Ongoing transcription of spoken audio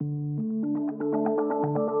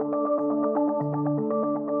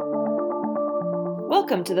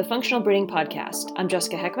Welcome to the Functional Breeding Podcast. I'm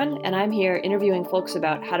Jessica Heckman, and I'm here interviewing folks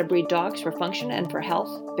about how to breed dogs for function and for health,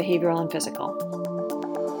 behavioral and physical.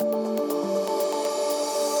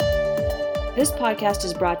 This podcast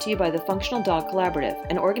is brought to you by the Functional Dog Collaborative,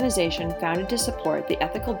 an organization founded to support the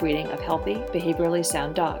ethical breeding of healthy, behaviorally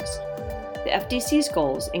sound dogs. The FDC's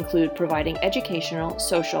goals include providing educational,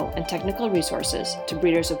 social, and technical resources to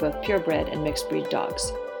breeders of both purebred and mixed breed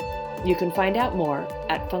dogs. You can find out more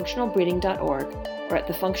at functionalbreeding.org or at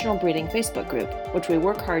the Functional Breeding Facebook group, which we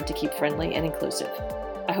work hard to keep friendly and inclusive.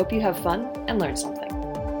 I hope you have fun and learn something.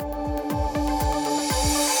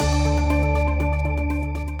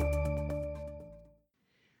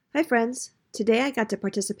 Hi friends. Today I got to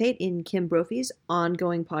participate in Kim Brophey's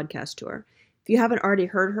ongoing podcast tour. If you haven't already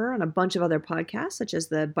heard her on a bunch of other podcasts, such as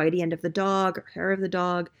the Bitey End of the Dog or Hair of the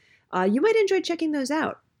Dog, you might enjoy checking those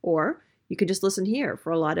out. Or you could just listen here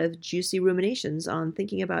for a lot of juicy ruminations on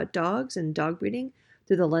thinking about dogs and dog breeding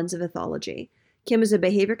through the lens of ethology. Kim is a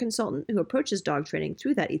behavior consultant who approaches dog training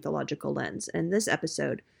through that ethological lens. And in this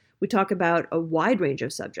episode, we talk about a wide range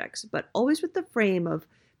of subjects, but always with the frame of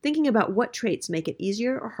thinking about what traits make it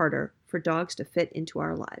easier or harder for dogs to fit into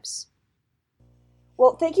our lives.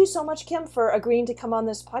 Well, thank you so much, Kim, for agreeing to come on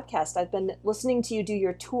this podcast. I've been listening to you do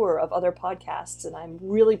your tour of other podcasts, and I'm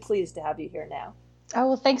really pleased to have you here now. Oh,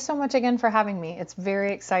 well, thanks so much again for having me. It's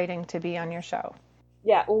very exciting to be on your show.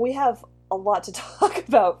 Yeah, well, we have a lot to talk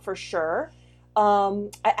about for sure. I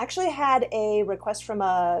actually had a request from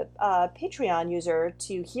a Patreon user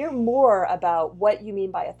to hear more about what you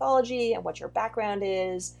mean by ethology and what your background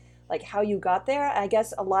is, like how you got there. I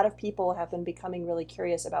guess a lot of people have been becoming really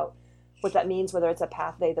curious about what that means, whether it's a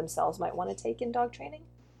path they themselves might want to take in dog training.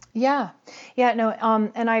 Yeah, no,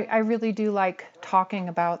 and I really do like talking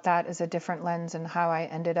about that as a different lens and how I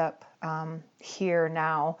ended up here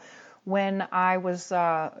now. When I was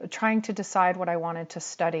trying to decide what I wanted to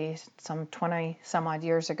study some 20 some odd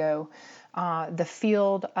years ago, the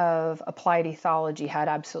field of applied ethology had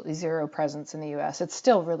absolutely zero presence in the U.S. It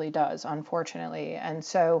still really does, unfortunately. And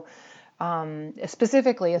so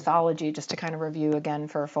specifically ethology, just to kind of review again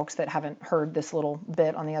for folks that haven't heard this little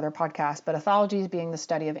bit on the other podcast, but ethology is being the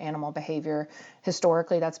study of animal behavior.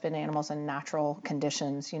 Historically, that's been animals in natural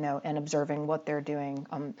conditions, and observing what they're doing,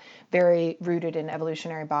 very rooted in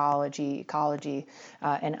evolutionary biology, ecology,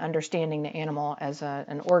 and understanding the animal as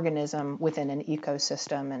an organism within an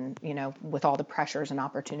ecosystem and, with all the pressures and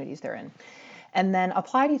opportunities they're in. And then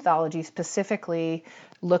applied ethology specifically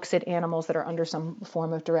looks at animals that are under some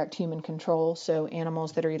form of direct human control. So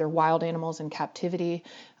animals that are either wild animals in captivity,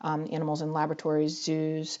 animals in laboratories,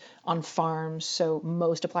 zoos, on farms. So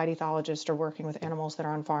most applied ethologists are working with animals that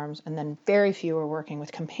are on farms, and then very few are working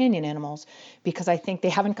with companion animals because I think they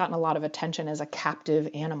haven't gotten a lot of attention as a captive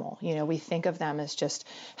animal. We think of them as just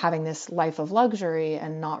having this life of luxury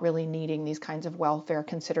and not really needing these kinds of welfare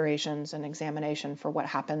considerations and examination for what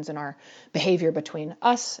happens in our behavior between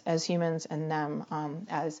us as humans and them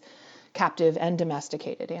as captive and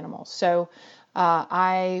domesticated animals. So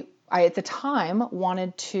I at the time I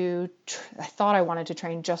thought I wanted to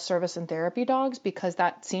train just service and therapy dogs because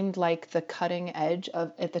that seemed like the cutting edge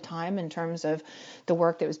of at the time in terms of the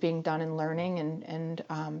work that was being done in learning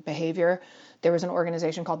and behavior. There was an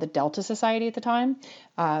organization called the Delta Society at the time,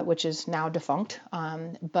 which is now defunct,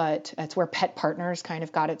 but it's where Pet Partners kind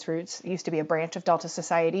of got its roots. It used to be a branch of Delta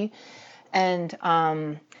Society. And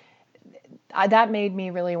that made me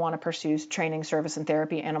really want to pursue training service and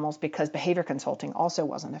therapy animals because behavior consulting also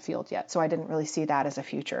wasn't a field yet. So I didn't really see that as a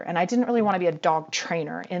future. And I didn't really want to be a dog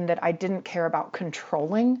trainer in that I didn't care about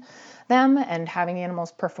controlling them and having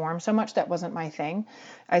animals perform so much. That wasn't my thing,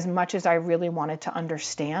 as much as I really wanted to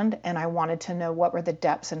understand and I wanted to know what were the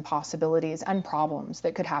depths and possibilities and problems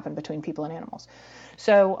that could happen between people and animals.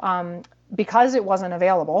 So because it wasn't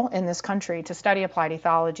available in this country to study applied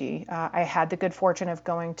ethology, I had the good fortune of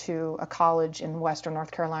going to a college in Western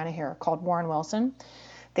North Carolina here called Warren Wilson.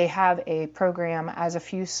 They have a program, as a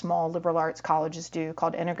few small liberal arts colleges do,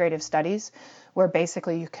 called integrative studies, where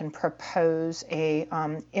basically you can propose a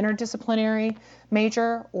interdisciplinary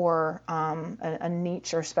major or a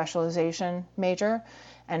niche or specialization major.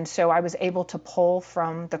 And so I was able to pull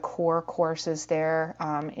from the core courses there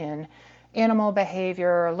in animal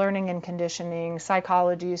behavior, learning and conditioning,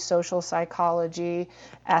 psychology, social psychology,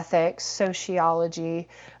 ethics, sociology,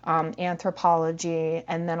 anthropology,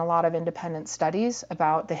 and then a lot of independent studies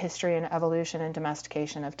about the history and evolution and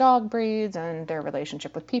domestication of dog breeds and their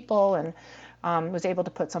relationship with people, and was able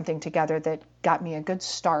to put something together that got me a good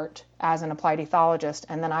start as an applied ethologist.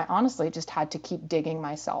 And then I honestly just had to keep digging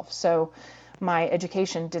myself. So my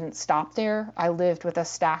education didn't stop there. I lived with a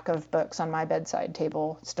stack of books on my bedside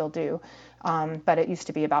table, still do. But it used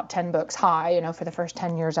to be about 10 books high, for the first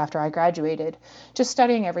 10 years after I graduated, just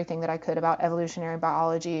studying everything that I could about evolutionary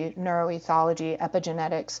biology, neuroethology,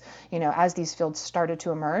 epigenetics, as these fields started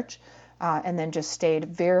to emerge. And then just stayed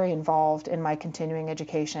very involved in my continuing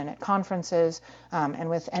education at conferences and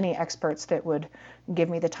with any experts that would give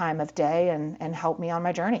me the time of day and help me on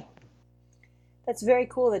my journey. That's very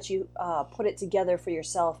cool that you put it together for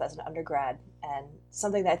yourself as an undergrad, and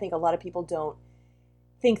something that I think a lot of people don't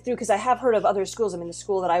think through, because I have heard of other schools. I mean, the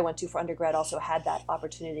school that I went to for undergrad also had that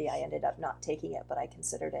opportunity. I ended up not taking it, but I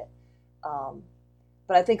considered it.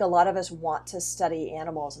 But I think a lot of us want to study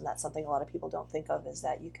animals, and that's something a lot of people don't think of, is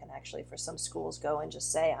that you can actually, for some schools, go and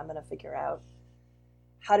just say, I'm going to figure out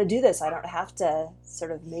how to do this. I don't have to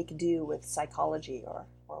sort of make do with psychology or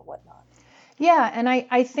whatnot. Yeah, and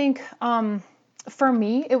I think for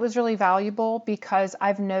me, it was really valuable because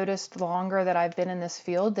I've noticed the longer that I've been in this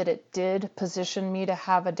field that it did position me to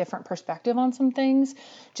have a different perspective on some things,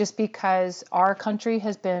 just because our country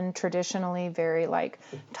has been traditionally very like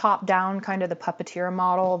top down, kind of the puppeteer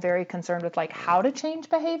model, very concerned with like how to change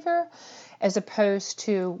behavior, as opposed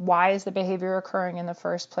to why is the behavior occurring in the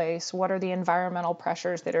first place? What are the environmental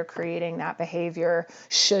pressures that are creating that behavior?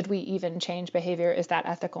 Should we even change behavior? Is that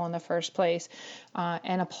ethical in the first place?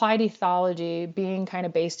 And applied ethology, being kind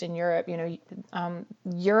of based in Europe,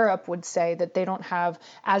 Europe would say that they don't have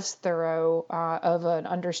as thorough of an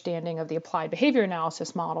understanding of the applied behavior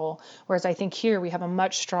analysis model, whereas I think here we have a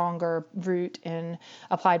much stronger root in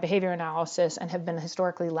applied behavior analysis and have been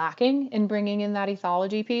historically lacking in bringing in that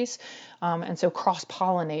ethology piece. And so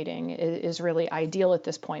cross-pollinating is really ideal at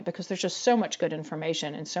this point because there's just so much good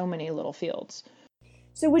information in so many little fields.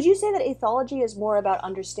 So would you say that ethology is more about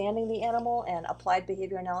understanding the animal and applied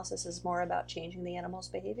behavior analysis is more about changing the animal's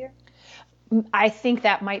behavior? I think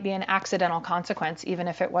that might be an accidental consequence, even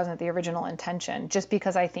if it wasn't the original intention, just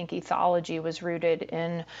because I think ethology was rooted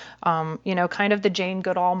in, kind of the Jane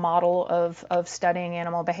Goodall model of studying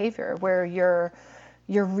animal behavior, where you're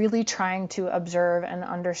really trying to observe and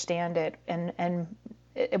understand it and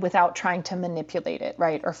without trying to manipulate it,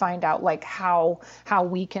 right? Or find out like how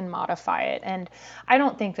we can modify it. And I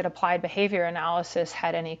don't think that applied behavior analysis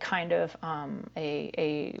had any kind of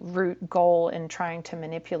a root goal in trying to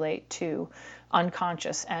manipulate to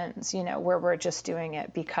unconscious ends, where we're just doing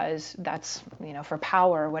it because that's, for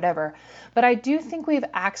power or whatever. But I do think we've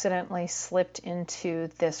accidentally slipped into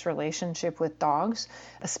this relationship with dogs,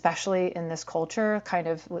 especially in this culture, kind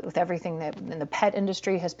of with everything that in the pet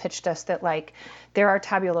industry has pitched us that like there are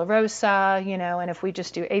tabula rasa, and if we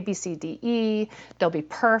just do A, B, C, D, E, they'll be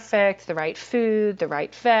perfect, the right food, the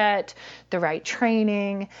right vet, the right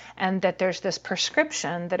training, and that there's this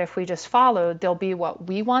prescription that if we just follow, they'll be what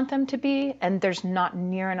we want them to be, and there's not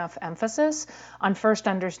near enough emphasis on first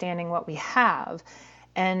understanding what we have.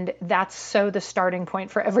 And that's so the starting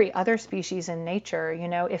point for every other species in nature.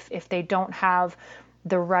 If they don't have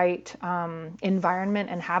the right environment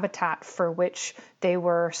and habitat for which they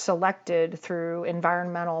were selected through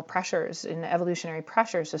environmental pressures and evolutionary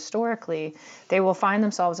pressures historically, they will find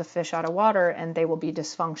themselves a fish out of water and they will be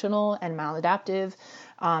dysfunctional and maladaptive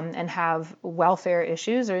and have welfare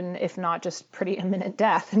issues, and if not, just pretty imminent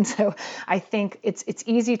death. And so I think it's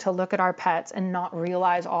easy to look at our pets and not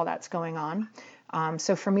realize all that's going on.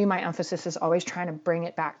 So for me, my emphasis is always trying to bring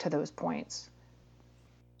it back to those points.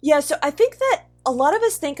 Yeah, so I think that a lot of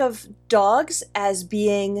us think of dogs as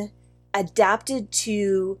being adapted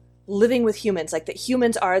to living with humans, like that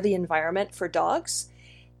humans are the environment for dogs.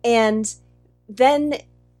 And then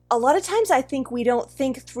a lot of times I think we don't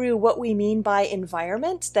think through what we mean by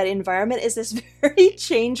environment, that environment is this very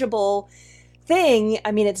changeable thing.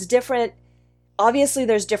 I mean, it's different. Obviously,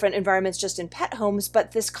 there's different environments just in pet homes,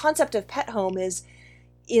 but this concept of pet home is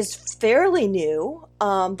fairly new.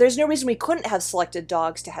 There's no reason we couldn't have selected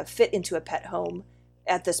dogs to have fit into a pet home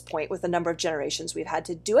at this point with the number of generations we've had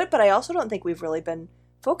to do it, but I also don't think we've really been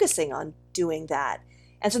focusing on doing that.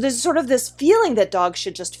 And so there's sort of this feeling that dogs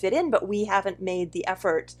should just fit in, but we haven't made the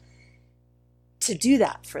effort to do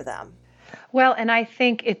that for them. Well, and I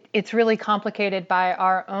think it's really complicated by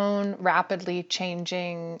our own rapidly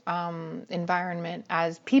changing environment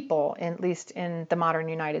as people, at least in the modern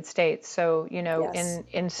United States. So, Yes.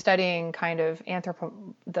 in studying kind of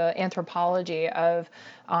the anthropology of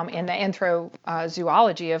and the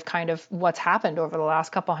anthrozoology of kind of what's happened over the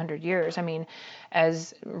last couple hundred years. I mean,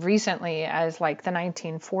 as recently as like the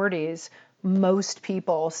 1940s, most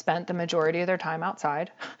people spent the majority of their time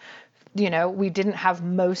outside. We didn't have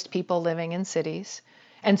most people living in cities.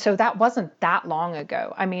 And so that wasn't that long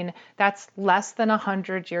ago. I mean, that's less than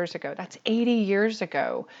 100 years ago. That's 80 years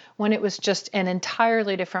ago when it was just an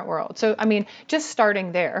entirely different world. So, I mean, just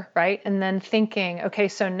starting there, right? And then thinking, okay,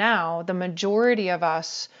 so now the majority of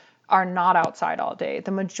us are not outside all day.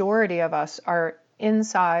 The majority of us are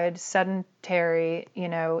inside, sedentary,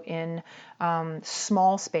 in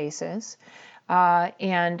small spaces.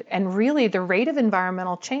 And really the rate of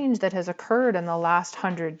environmental change that has occurred in the last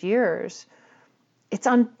 100 years, it's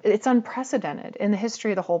unprecedented in the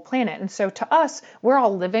history of the whole planet. And so to us, we're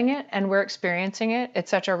all living it and we're experiencing it at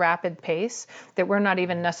such a rapid pace that we're not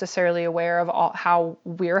even necessarily aware of how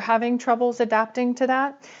we're having troubles adapting to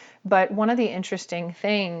that. But one of the interesting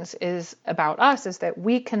things about us is that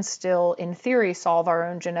we can still, in theory, solve our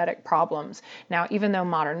own genetic problems. Now, even though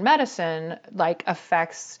modern medicine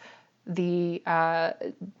affects the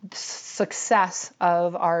success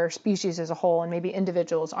of our species as a whole, and maybe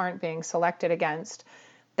individuals aren't being selected against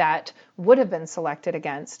that would have been selected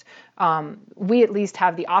against, we at least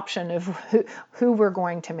have the option of who we're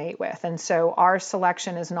going to mate with. And so our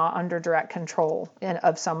selection is not under direct control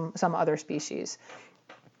of some other species.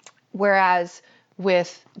 Whereas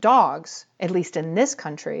with dogs, at least in this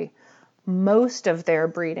country, most of their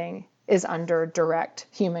breeding is under direct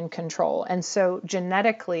human control. And so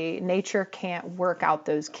genetically, nature can't work out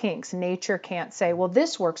those kinks. Nature can't say, well,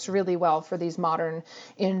 this works really well for these modern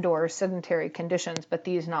indoor sedentary conditions, but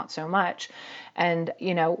these not so much. And,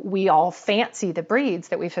 we all fancy the breeds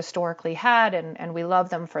that we've historically had, and we love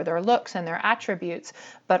them for their looks and their attributes,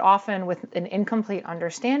 but often with an incomplete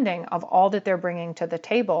understanding of all that they're bringing to the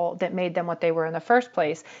table that made them what they were in the first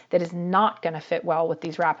place, that is not going to fit well with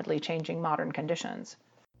these rapidly changing modern conditions.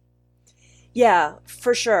 Yeah,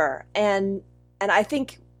 for sure. And I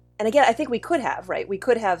think, and again, I think we could have, right? We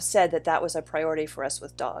could have said that was a priority for us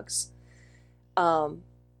with dogs.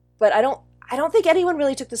 But I don't think anyone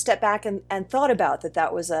really took the step back and thought about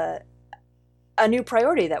that was a new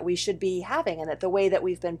priority that we should be having, and that the way that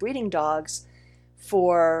we've been breeding dogs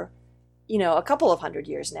for, a couple of 100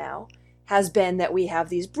 years now has been that we have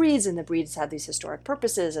these breeds, and the breeds have these historic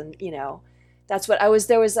purposes. And, that's what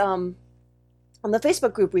there was, on the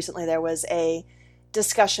Facebook group recently, there was a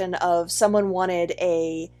discussion of someone wanted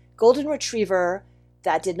a golden retriever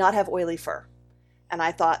that did not have oily fur. And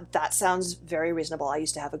I thought, that sounds very reasonable. I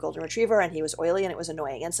used to have a golden retriever and he was oily and it was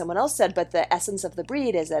annoying. And someone else said, but the essence of the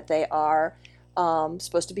breed is that they are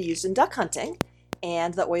supposed to be used in duck hunting,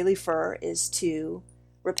 and the oily fur is to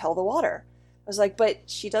repel the water. I was like, but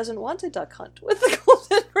she doesn't want to duck hunt with the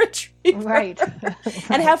golden retriever. Right.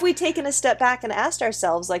 And have we taken a step back and asked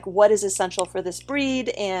ourselves, what is essential for this breed,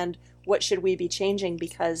 and what should we be changing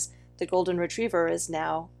because the golden retriever is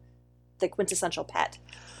now the quintessential pet?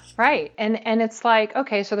 Right. And it's like,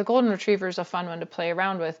 okay, so the golden retriever is a fun one to play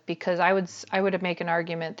around with, because I would make an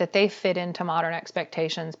argument that they fit into modern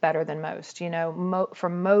expectations better than most. For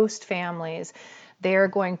most families, they're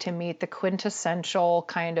going to meet the quintessential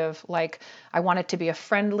kind of I want it to be a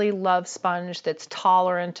friendly love sponge that's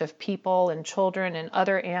tolerant of people and children and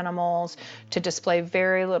other animals, to display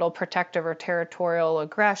very little protective or territorial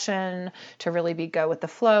aggression, to really be go with the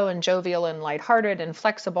flow and jovial and lighthearted and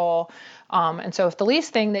flexible. And so if the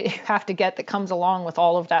least thing that you have to get that comes along with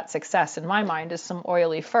all of that success, in my mind, is some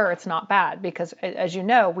oily fur, it's not bad, because as you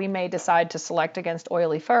know, we may decide to select against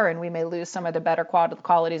oily fur, and we may lose some of the better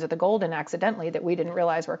qualities of the golden accidentally that we didn't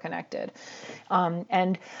realize were connected.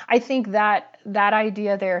 And I think that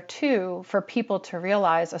idea there too, for people to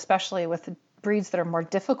realize, especially with breeds that are more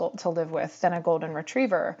difficult to live with than a golden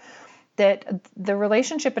retriever, that the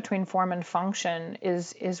relationship between form and function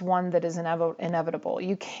is one that is inevitable.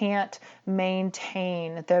 You can't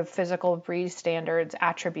maintain the physical breed standards,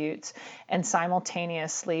 attributes, and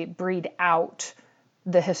simultaneously breed out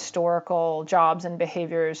the historical jobs and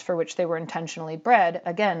behaviors for which they were intentionally bred.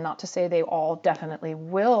 Again, not to say they all definitely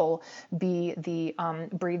will be the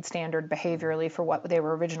breed standard behaviorally for what they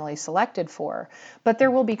were originally selected for, but there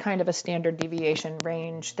will be kind of a standard deviation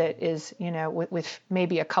range that is, with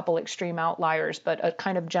maybe a couple extreme outliers, but a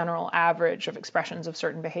kind of general average of expressions of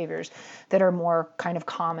certain behaviors that are more kind of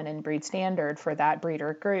common in breed standard for that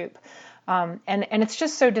breeder group. And it's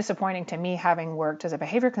just so disappointing to me, having worked as a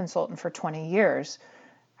behavior consultant for 20 years,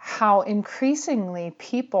 how increasingly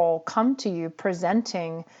people come to you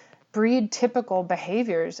presenting breed typical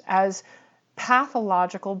behaviors as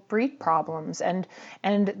pathological breed problems, and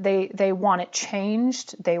they want it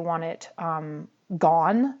changed, they want it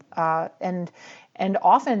gone, and And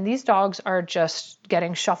often these dogs are just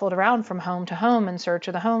getting shuffled around from home to home in search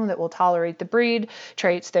of the home that will tolerate the breed,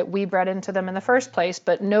 traits that we bred into them in the first place.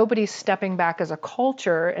 But nobody's stepping back as a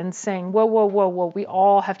culture and saying, whoa, whoa, whoa, whoa, we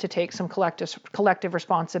all have to take some collective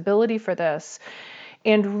responsibility for this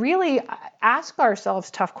and really ask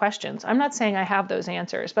ourselves tough questions. I'm not saying I have those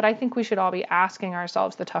answers, but I think we should all be asking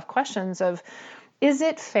ourselves the tough questions of, is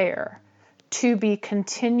it fair to be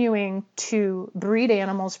continuing to breed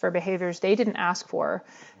animals for behaviors they didn't ask for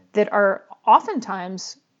that are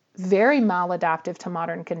oftentimes very maladaptive to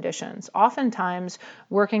modern conditions, oftentimes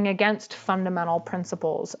working against fundamental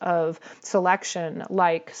principles of selection,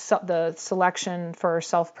 like the selection for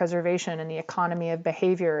self-preservation and the economy of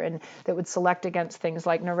behavior, and that would select against things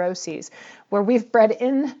like neuroses, where we've bred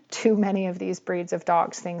into many of these breeds of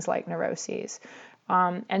dogs things like neuroses.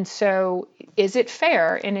 And so is it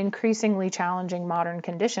fair in increasingly challenging modern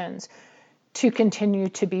conditions to continue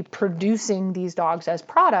to be producing these dogs as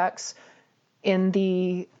products in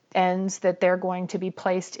the ends that they're going to be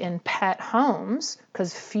placed in pet homes,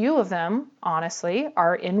 because few of them, honestly,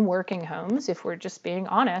 are in working homes, if we're just being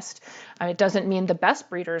honest. It doesn't mean the best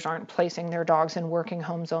breeders aren't placing their dogs in working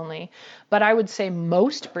homes only, but I would say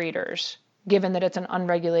most breeders, given that it's an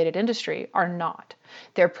unregulated industry, are not.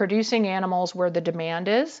 They're producing animals where the demand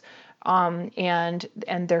is, and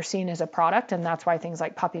they're seen as a product, and that's why things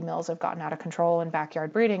like puppy mills have gotten out of control and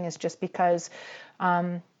backyard breeding is just because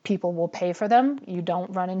people will pay for them. You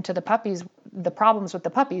don't run into the problems with the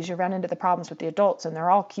puppies, you run into the problems with the adults, and they're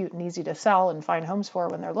all cute and easy to sell and find homes for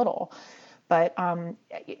when they're little. But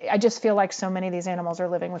I just feel like so many of these animals are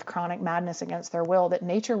living with chronic madness against their will that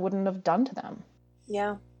nature wouldn't have done to them.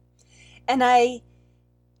 Yeah. And I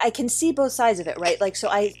can see both sides of it, right? Like, so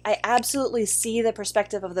I absolutely see the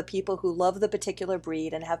perspective of the people who love the particular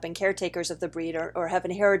breed and have been caretakers of the breed, or have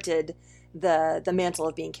inherited the mantle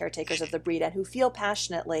of being caretakers of the breed, and who feel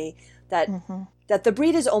passionately that that the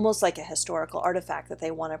breed is almost like a historical artifact that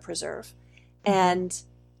they want to preserve. And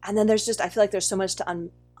then there's just, I feel like there's so much to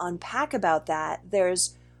unpack about that.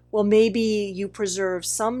 There's, well, maybe you preserve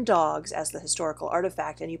some dogs as the historical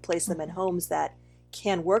artifact and you place them in homes that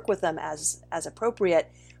can work with them as appropriate,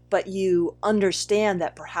 but you understand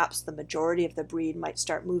that perhaps the majority of the breed might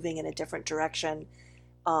start moving in a different direction,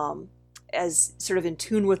 as sort of in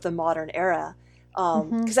tune with the modern era.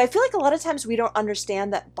 Because I feel like a lot of times we don't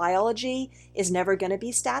understand that biology is never going to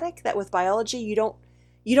be static, that with biology you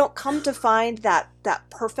don't come to find that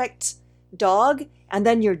perfect dog and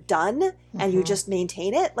then you're done and you just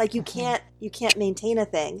maintain it. Like you can't maintain a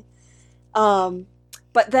thing.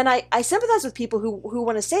 But then I sympathize with people who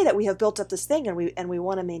want to say that we have built up this thing and we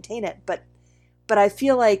want to maintain it. But I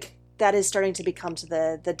feel like that is starting to become to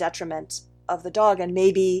the detriment of the dog, and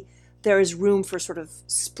maybe there is room for sort of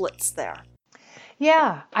splits there.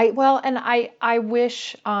 Yeah, I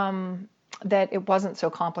wish that it wasn't so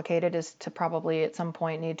complicated as to probably at some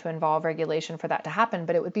point need to involve regulation for that to happen.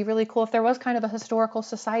 But it would be really cool if there was kind of a historical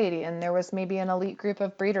society and there was maybe an elite group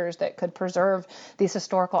of breeders that could preserve these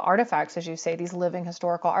historical artifacts, as you say, these living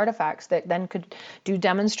historical artifacts that then could do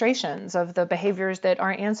demonstrations of the behaviors that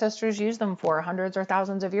our ancestors used them for hundreds or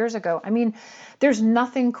thousands of years ago. I mean, there's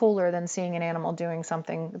nothing cooler than seeing an animal doing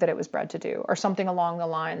something that it was bred to do, or something along the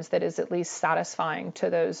lines that is at least satisfying to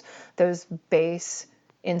those base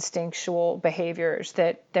instinctual behaviors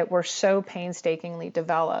that were so painstakingly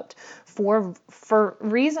developed for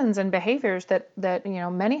reasons and behaviors that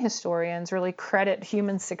many historians really credit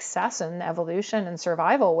human success and evolution and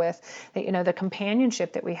survival with. The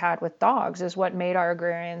companionship that we had with dogs is what made our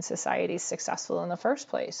agrarian societies successful in the first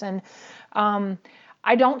place. And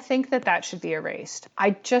I don't think that should be erased.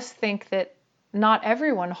 I just think that not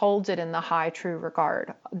everyone holds it in the high true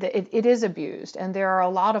regard. It is abused, and there are a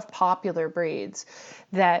lot of popular breeds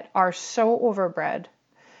that are so overbred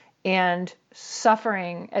and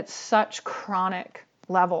suffering at such chronic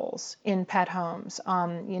levels in pet homes.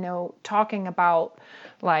 Talking about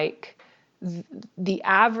like the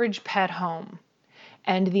average pet home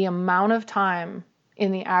and the amount of time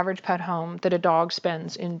in the average pet home that a dog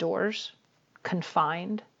spends indoors,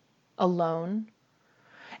 confined, alone.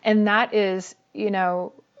 And that is,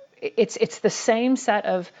 it's the same set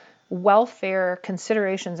of welfare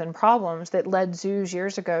considerations and problems that led zoos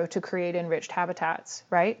years ago to create enriched habitats,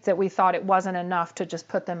 right? That we thought it wasn't enough to just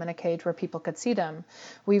put them in a cage where people could see them.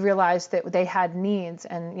 We realized that they had needs,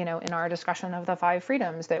 and in our discussion of the 5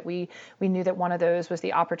 freedoms, that we knew that one of those was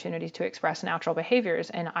the opportunity to express natural behaviors.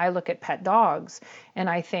 And I look at pet dogs and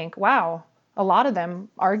I think, wow, a lot of them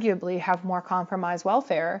arguably have more compromised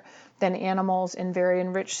welfare than animals in very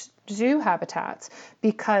enriched zoo habitats,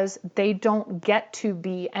 because they don't get to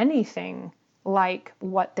be anything like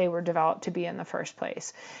what they were developed to be in the first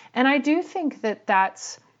place. And I do think that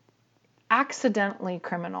that's accidentally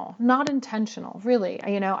criminal, not intentional, really.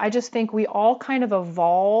 I just think we all kind of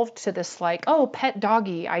evolved to this like, oh, pet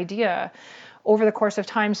doggy idea over the course of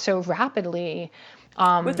time so rapidly.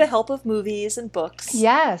 With the help of movies and books.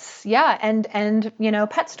 Yes, yeah, and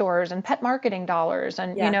pet stores and pet marketing dollars,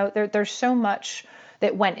 and Yeah. there's so much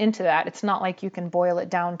that went into that. It's not like you can boil it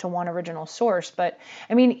down to one original source, but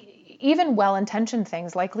I mean, even well-intentioned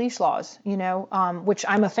things like leash laws, which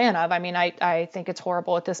I'm a fan of. I mean, I think it's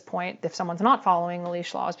horrible at this point if someone's not following the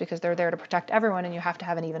leash laws, because they're there to protect everyone and you have to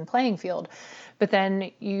have an even playing field. But then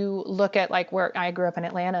you look at like where I grew up in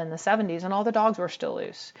Atlanta in the 70s, and all the dogs were still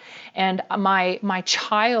loose. And my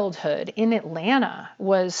childhood in Atlanta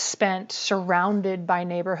was spent surrounded by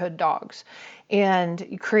neighborhood dogs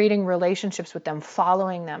and creating relationships with them,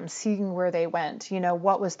 following them, seeing where they went,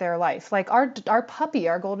 what was their life. Like our puppy,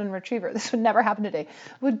 our golden retriever, this would never happen today,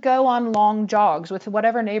 would go on long jogs with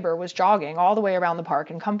whatever neighbor was jogging all the way around the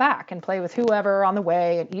park and come back and play with whoever on the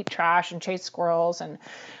way and eat trash and chase squirrels. And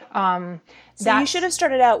So you should have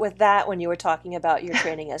started out with that when you were talking about your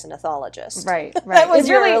training as an ethologist. Right. That was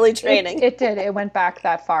your early training. It did. It went back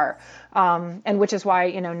that far. And which is why,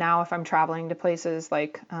 now if I'm traveling to places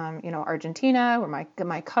like, Argentina, where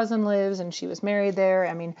my cousin lives and she was married there,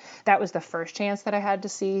 I mean, that was the first chance that I had to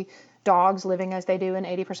see dogs living as they do in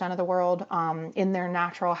 80% of the world, in their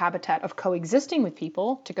natural habitat of coexisting with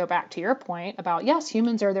people, to go back to your point about, yes,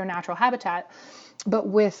 humans are their natural habitat, but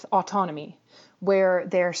with autonomy, where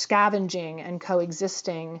they're scavenging and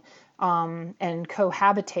coexisting, and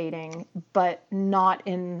cohabitating, but not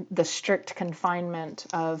in the strict confinement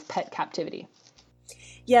of pet captivity.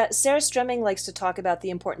 Yeah, Sarah Stremming likes to talk about the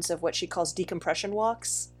importance of what she calls decompression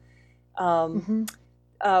walks,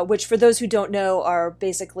 which, for those who don't know, are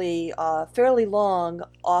basically fairly long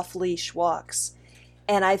off-leash walks.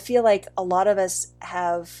 And I feel like a lot of us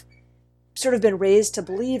have sort of been raised to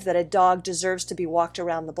believe that a dog deserves to be walked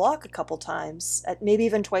around the block a couple times, maybe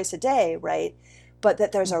even twice a day, right? But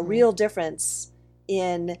that there's a real difference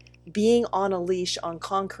in being on a leash on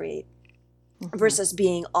concrete versus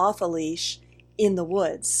being off a leash in the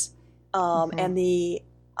woods. And the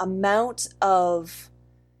amount of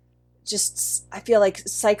just, I feel like,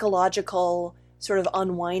 psychological sort of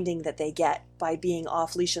unwinding that they get by being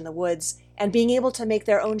off leash in the woods and being able to make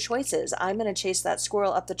their own choices. I'm going to chase that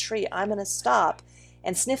squirrel up the tree. I'm going to stop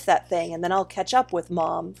and sniff that thing, and then I'll catch up with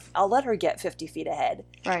mom. I'll let her get 50 feet ahead.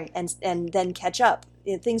 Right. And then catch up.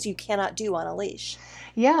 Things you cannot do on a leash.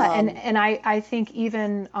 Yeah, and I think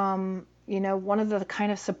even, one of the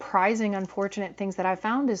kind of surprising, unfortunate things that I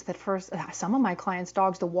found is that for some of my clients'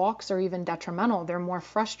 dogs, the walks are even detrimental. They're more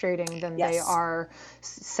frustrating than they are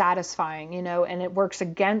satisfying, and it works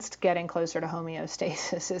against getting closer to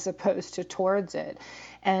homeostasis as opposed to towards it.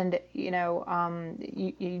 And,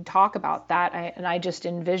 you talk about that, and I just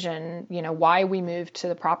envision, why we moved to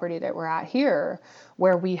the property that we're at here,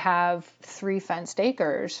 where we have 3 fenced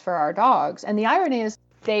acres for our dogs. And the irony is,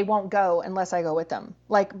 they won't go unless I go with them.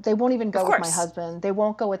 Like, they won't even go with my husband. They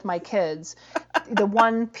won't go with my kids. The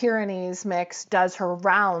one Pyrenees mix does her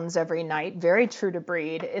rounds every night, very true to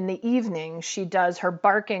breed. In the evening, she does her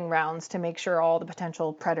barking rounds to make sure all the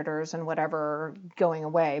potential predators and whatever are going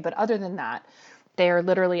away. But other than that, they are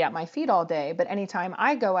literally at my feet all day. But anytime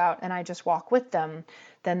I go out and I just walk with them,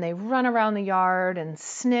 then they run around the yard and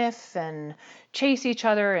sniff and chase each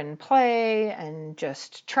other and play and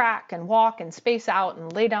just track and walk and space out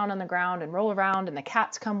and lay down on the ground and roll around, and the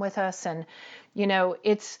cats come with us. And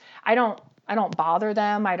I don't bother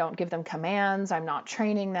them. I don't give them commands. I'm not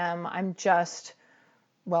training them. I'm just,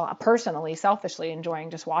 well, personally, selfishly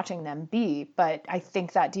enjoying just watching them be. But I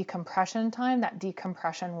think that decompression time, that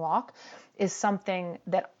decompression walk, is something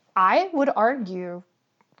that I would argue,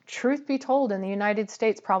 truth be told, in the United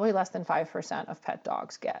States, probably less than 5% of pet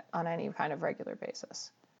dogs get on any kind of regular basis.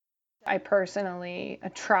 I personally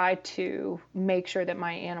try to make sure that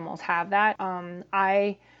my animals have that.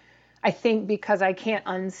 I think because I can't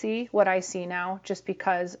unsee what I see now, just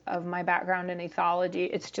because of my background in ethology,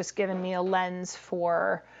 it's just given me a lens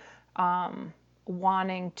for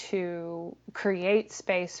wanting to create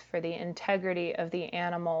space for the integrity of the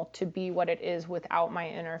animal to be what it is without my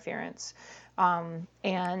interference. That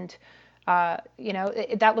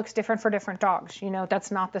looks different for different dogs.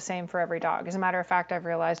 That's not the same for every dog. As a matter of fact, I've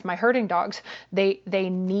realized my herding dogs, they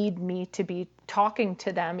need me to be talking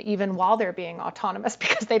to them even while they're being autonomous,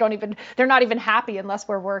 because they're not even happy unless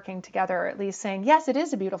we're working together, or at least saying, yes, it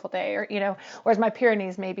is a beautiful day, or, whereas my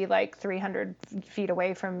Pyrenees may be like 300 feet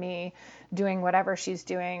away from me doing whatever she's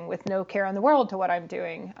doing with no care in the world to what I'm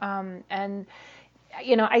doing. And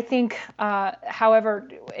I think, however,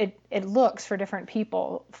 it looks for different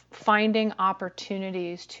people, finding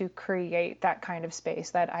opportunities to create that kind of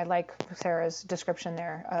space. That I like Sarah's description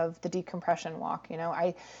there of the decompression walk.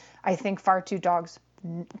 I think far too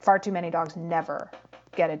many dogs never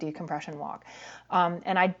get a decompression walk.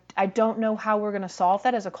 And I don't know how we're going to solve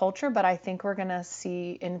that as a culture, but I think we're going to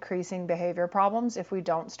see increasing behavior problems if we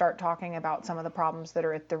don't start talking about some of the problems that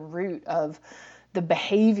are at the root of the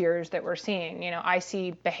behaviors that we're seeing. I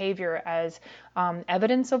see behavior as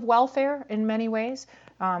evidence of welfare in many ways,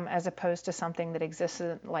 as opposed to something that exists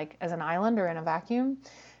like as an island or in a vacuum.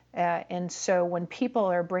 And so when people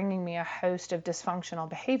are bringing me a host of dysfunctional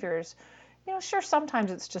behaviors, sure,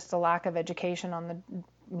 sometimes it's just a lack of education on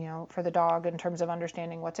for the dog in terms of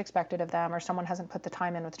understanding what's expected of them, or someone hasn't put the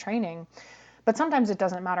time in with training. But sometimes it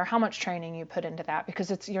doesn't matter how much training you put into that,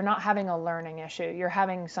 because you're not having a learning issue. You're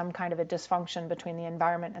having some kind of a dysfunction between the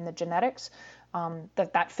environment and the genetics,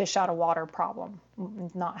 that fish out of water problem,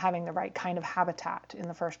 not having the right kind of habitat in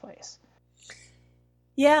the first place.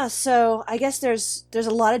 Yeah, so I guess there's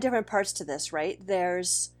a lot of different parts to this, right?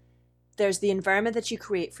 There's the environment that you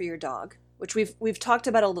create for your dog, which we've talked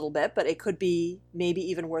about a little bit, but it could be maybe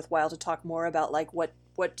even worthwhile to talk more about, like, what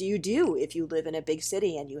do you do if you live in a big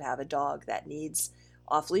city and you have a dog that needs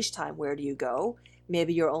off-leash time? Where do you go?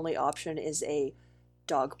 Maybe your only option is a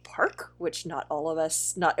dog park, which not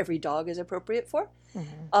every dog is appropriate for.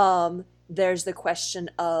 Mm-hmm. There's the question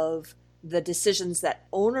of the decisions that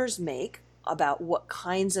owners make about what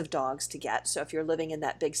kinds of dogs to get. So if you're living in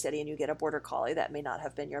that big city and you get a border collie, that may not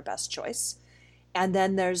have been your best choice. And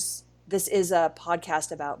then this is a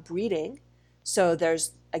podcast about breeding. So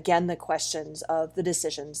there's, again, the questions of the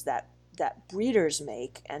decisions that breeders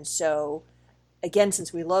make. And so, again,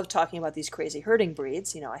 since we love talking about these crazy herding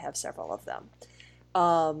breeds, I have several of them.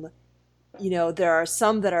 There are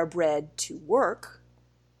some that are bred to work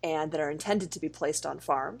and that are intended to be placed on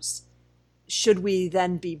farms. Should we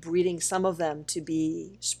then be breeding some of them to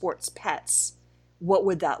be sports pets? What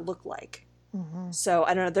would that look like? Mm-hmm. So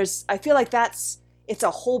I don't know. I feel like it's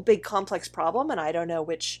a whole big complex problem, and I don't know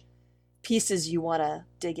which pieces you want to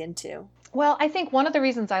dig into. Well, I think one of the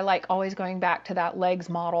reasons I like always going back to that legs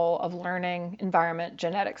model of learning, environment,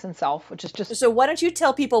 genetics, and self, which is just... So why don't you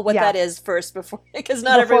tell people what that is first, because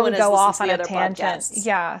not everyone has listened to the other podcasts.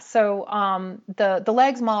 Yeah. So the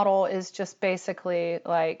legs model is just basically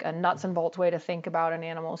like a nuts and bolts way to think about an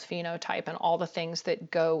animal's phenotype and all the things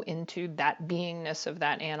that go into that beingness of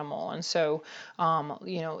that animal. And so,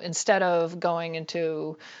 instead of going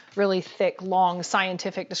into really thick, long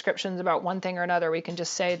scientific descriptions about one thing or another, we can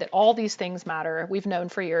just say that all these things matter. We've known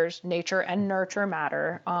for years nature and nurture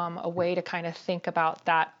matter. A way to kind of think about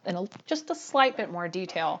that in just a slight bit more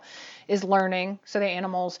detail is learning. So the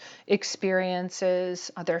animal's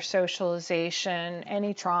experiences, their socialization,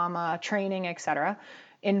 any trauma, training, etc.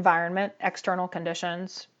 Environment, external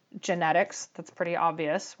conditions, genetics, that's pretty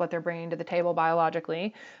obvious what they're bringing to the table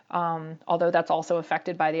biologically, although that's also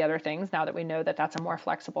affected by the other things now that we know that that's a more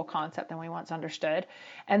flexible concept than we once understood.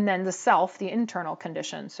 And then the self, the internal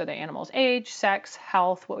conditions, so the animal's age, sex,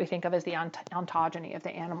 health, what we think of as the ontogeny of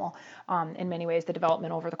the animal, in many ways the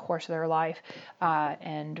development over the course of their life,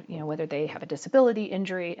 and whether they have a disability,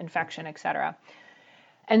 injury, infection, etc.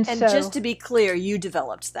 And so, just to be clear, you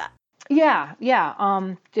developed that. Yeah.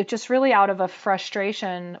 It just really out of a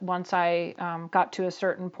frustration once I got to a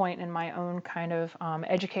certain point in my own kind of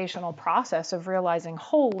educational process of realizing,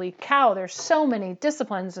 holy cow, there's so many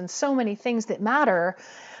disciplines and so many things that matter.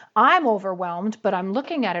 I'm overwhelmed, but I'm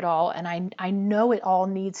looking at it all and I know it all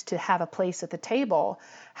needs to have a place at the table.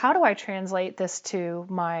 How do I translate this to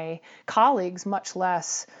my colleagues, much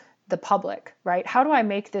less the public, right? How do I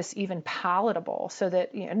make this even palatable so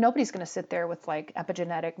that nobody's going to sit there with like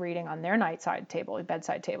epigenetic reading on their bedside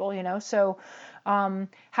table, So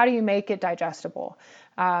how do you make it digestible?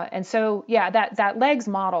 And so, that legs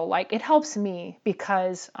model, like, it helps me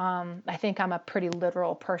because I think I'm a pretty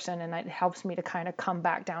literal person, and it helps me to kind of come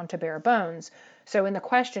back down to bare bones. So in the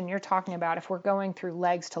question you're talking about, if we're going through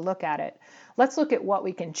legs to look at it, let's look at what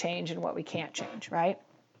we can change and what we can't change, right?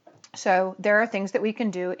 So there are things that we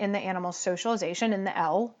can do in the animal's socialization, in the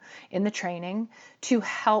L, in the training, to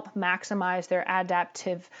help maximize their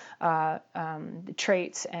adaptive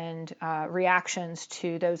traits and reactions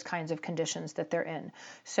to those kinds of conditions that they're in.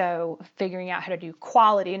 So figuring out how to do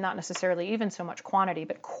quality, not necessarily even so much quantity,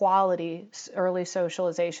 but quality early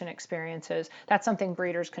socialization experiences. That's something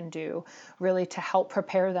breeders can do really to help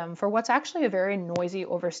prepare them for what's actually a very noisy,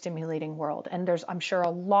 overstimulating world. And there's, I'm sure, a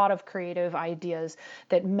lot of creative ideas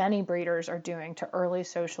that many many breeders are doing to early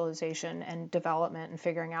socialization and development and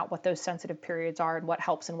figuring out what those sensitive periods are and what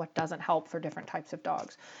helps and what doesn't help for different types of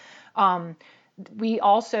dogs. We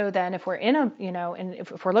also then, if we're in a, and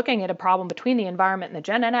if we're looking at a problem between the environment and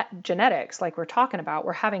the genetics, like we're talking about,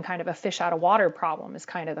 we're having kind of a fish out of water problem is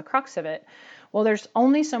kind of the crux of it. Well, there's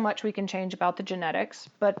only so much we can change about the genetics,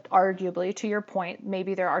 but arguably, to your point,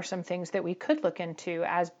 maybe there are some things that we could look into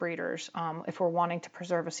as breeders, if we're wanting to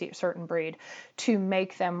preserve a certain breed, to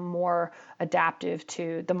make them more adaptive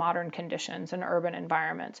to the modern conditions and urban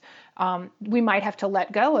environments. We might have to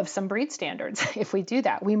let go of some breed standards if we do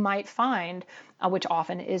that. We might find, which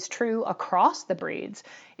often is true across the breeds,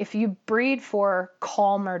 if you breed for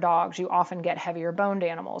calmer dogs, you often get heavier boned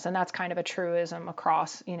animals, and that's kind of a truism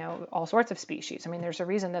across, all sorts of species. I mean, there's a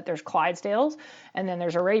reason that there's Clydesdales and then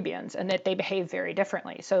there's Arabians, and that they behave very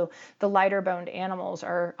differently. So the lighter boned animals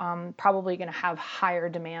are probably going to have higher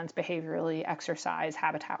demands behaviorally, exercise,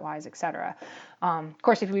 habitat-wise, etc. Of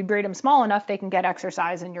course, if we breed them small enough, they can get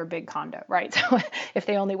exercise in your big condo, right? So if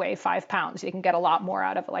they only weigh 5 pounds, you can get a lot more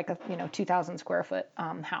out of like a 2,000 square foot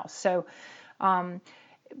house. So,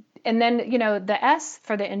 and then, the S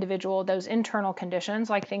for the individual, those internal conditions,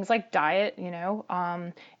 like things like diet,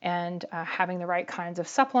 and having the right kinds of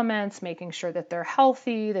supplements, making sure that they're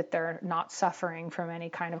healthy, that they're not suffering from any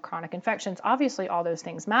kind of chronic infections. Obviously, all those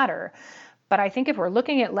things matter. But I think if we're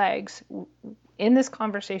looking at legs, in this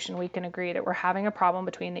conversation, we can agree that we're having a problem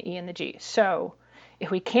between the E and the G. So if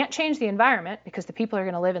we can't change the environment because the people are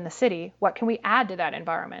going to live in the city, what can we add to that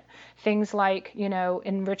environment? Things like,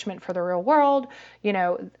 enrichment for the real world,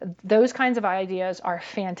 those kinds of ideas are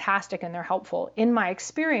fantastic and they're helpful. In my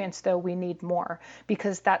experience, though, we need more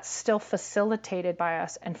because that's still facilitated by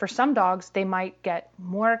us. And for some dogs, they might get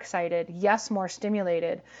more excited, yes, more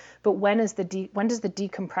stimulated, but when does the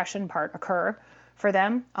decompression part occur for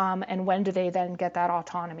them, and when do they then get that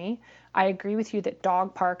autonomy? I agree with you that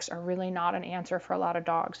dog parks are really not an answer for a lot of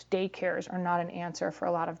dogs. Daycares are not an answer for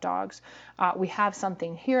a lot of dogs. We have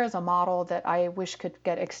something here as a model that I wish could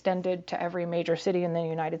get extended to every major city in the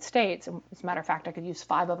United States. As a matter of fact, I could use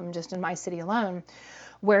 5 of them just in my city alone,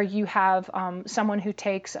 where you have someone who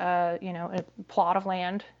takes a plot of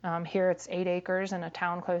land, here it's 8 acres in a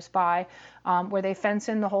town close by, where they fence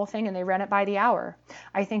in the whole thing and they rent it by the hour.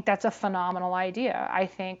 I think that's a phenomenal idea. I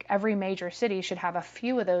think every major city should have a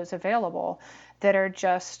few of those available that are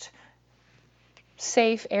just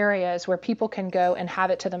safe areas where people can go and have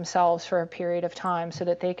it to themselves for a period of time so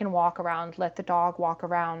that they can walk around, let the dog walk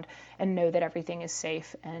around and know that everything is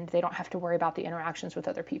safe and they don't have to worry about the interactions with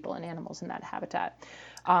other people and animals in that habitat.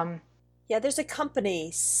 Yeah, there's a company,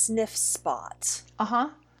 Sniff Spot, Uh-huh.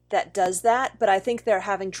 that does that, but I think they're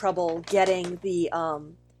having trouble getting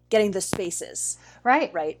the spaces.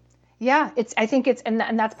 Right. Right. Yeah, I think and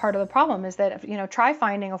that's part of the problem is that, try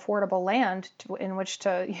finding affordable land in which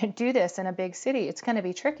to do this in a big city. It's going to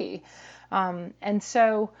be tricky. And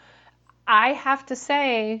so I have to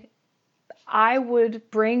say, I would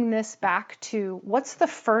bring this back to what's the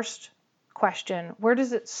first question? Where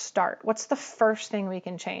does it start? What's the first thing we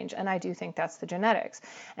can change? And I do think that's the genetics.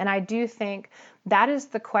 And I do think that is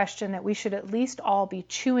the question that we should at least all be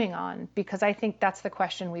chewing on, because I think that's the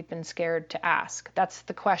question we've been scared to ask. That's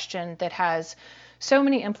the question that has so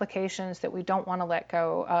many implications that we don't want to let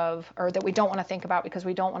go of, or that we don't want to think about because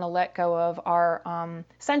we don't want to let go of our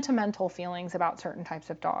sentimental feelings about certain types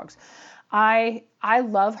of dogs. I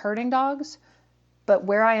love herding dogs. But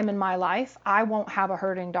where I am in my life, I won't have a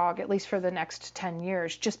herding dog, at least for the next 10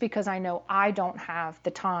 years, just because I know I don't have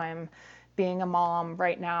the time being a mom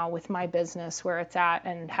right now with my business where it's at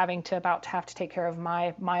and about to have to take care of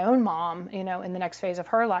my own mom, in the next phase of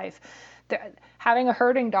her life. Having a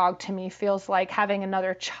herding dog to me feels like having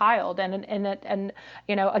another child and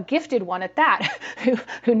a gifted one at that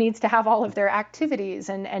who needs to have all of their activities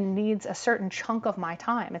and needs a certain chunk of my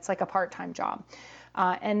time. It's like a part-time job.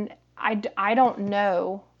 And I don't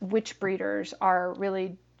know which breeders are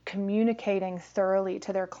really communicating thoroughly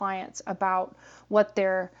to their clients about what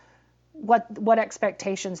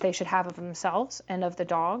expectations they should have of themselves and of the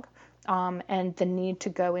dog, and the need to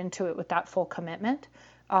go into it with that full commitment.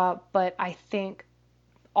 But I think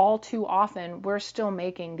all too often we're still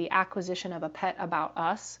making the acquisition of a pet about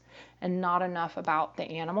us and not enough about the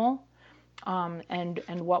animal, and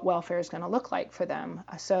what welfare is going to look like for them.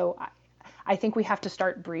 So I think we have to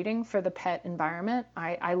start breeding for the pet environment.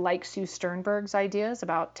 I like Sue Sternberg's ideas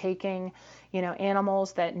about taking,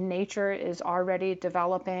 animals that nature is already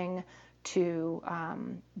developing to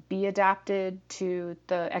be adapted to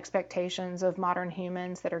the expectations of modern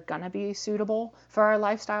humans that are going to be suitable for our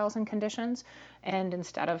lifestyles and conditions. And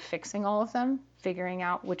instead of fixing all of them, figuring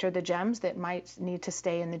out which are the gems that might need to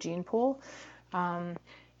stay in the gene pool. And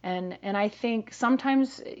I think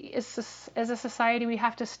sometimes as a society, we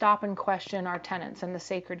have to stop and question our tenets and the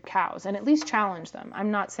sacred cows and at least challenge them. I'm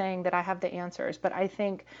not saying that I have the answers, but I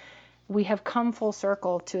think we have come full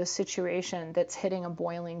circle to a situation that's hitting a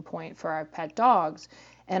boiling point for our pet dogs.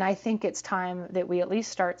 And I think it's time that we at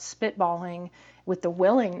least start spitballing with the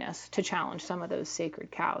willingness to challenge some of those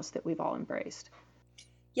sacred cows that we've all embraced.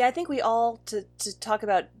 Yeah, I think we all, to talk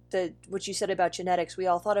about what you said about genetics, we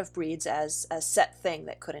all thought of breeds as a set thing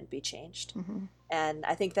that couldn't be changed. Mm-hmm. And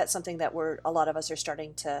I think that's something that a lot of us are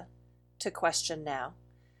starting to question now.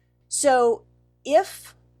 So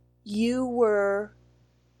if you were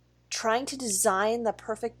trying to design the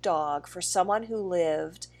perfect dog for someone who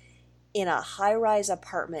lived in a high-rise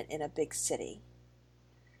apartment in a big city,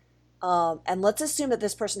 and let's assume that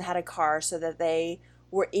this person had a car so that they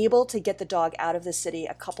were able to get the dog out of the city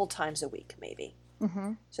a couple times a week, maybe.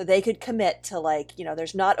 Mm-hmm. So they could commit to, like,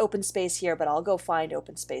 there's not open space here, but I'll go find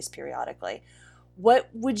open space periodically. What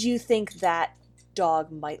would you think that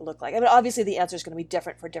dog might look like? I mean, obviously the answer is going to be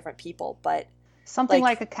different for different people, but something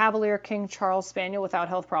like a Cavalier King Charles Spaniel without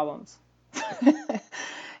health problems.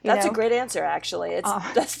 That's a great answer, actually.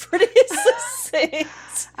 That's pretty succinct.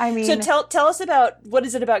 I mean, so tell us about, what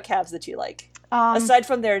is it about calves that you like? Aside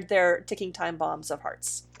from their ticking time bombs of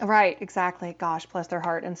hearts. Right, exactly. Gosh, bless their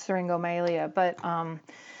heart, and syringomalia. But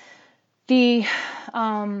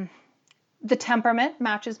the temperament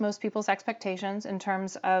matches most people's expectations in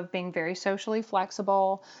terms of being very socially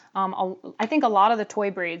flexible. I think a lot of the toy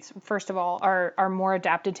breeds, first of all, are more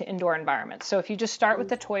adapted to indoor environments. So if you just start with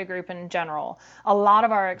the toy group in general, a lot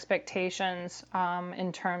of our expectations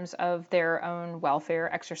in terms of their own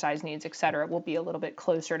welfare, exercise needs, et cetera, will be a little bit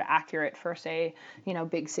closer to accurate for, say,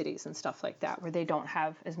 big cities and stuff like that, where they don't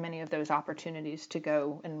have as many of those opportunities to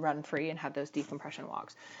go and run free and have those decompression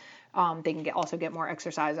walks. They can also get more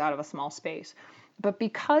exercise out of a small space. But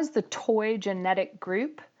because the toy genetic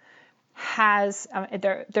group has,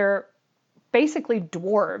 they're basically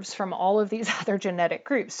dwarves from all of these other genetic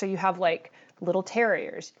groups. So you have like little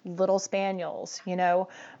terriers, little spaniels,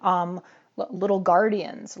 little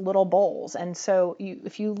guardians, little bulls. And so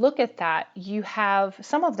if you look at that, you have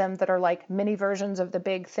some of them that are like mini versions of the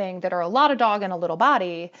big thing that are a lot of dog in a little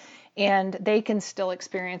body. And they can still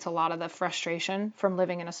experience a lot of the frustration from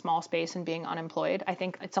living in a small space and being unemployed. I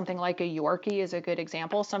think it's something like a Yorkie is a good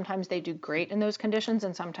example. Sometimes they do great in those conditions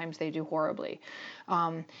and sometimes they do horribly.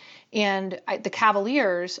 The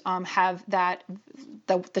Cavaliers have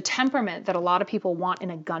the temperament that a lot of people want in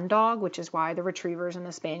a gun dog, which is why the Retrievers and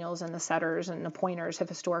the Spaniels and the Setters and the Pointers have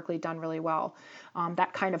historically done really well.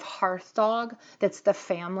 That kind of hearth dog, that's the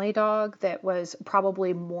family dog that was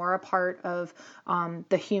probably more a part of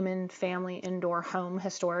the human family indoor home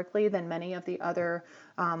historically than many of the other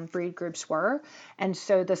breed groups were. And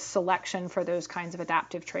so the selection for those kinds of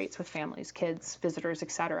adaptive traits with families, kids, visitors,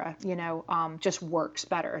 etc., just works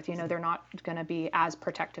better. They're not going to be as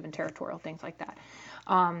protective and territorial, things like that.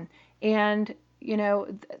 That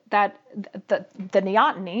the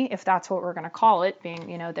neoteny, if that's what we're going to call it,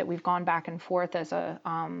 being, that we've gone back and forth as a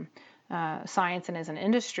science and as an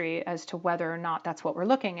industry as to whether or not that's what we're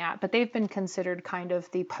looking at, but they've been considered kind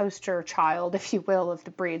of the poster child, if you will, of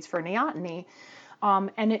the breeds for neoteny.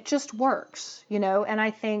 And it just works, and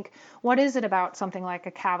I think, what is it about something like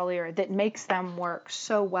a Cavalier that makes them work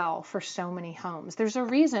so well for so many homes? There's a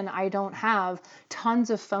reason I don't have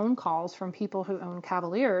tons of phone calls from people who own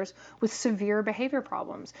Cavaliers with severe behavior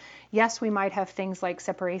problems. Yes, we might have things like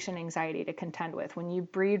separation anxiety to contend with. When you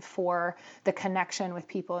breed for the connection with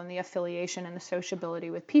people and the affiliation and the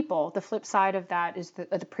sociability with people, the flip side of that is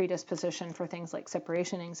the predisposition for things like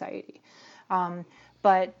separation anxiety.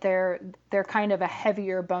 But they're kind of a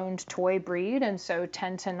heavier boned toy breed, and so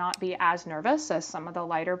tend to not be as nervous as some of the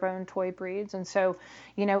lighter boned toy breeds. And so,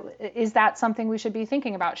 is that something we should be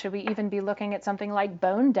thinking about? Should we even be looking at something like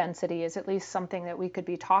bone density is at least something that we could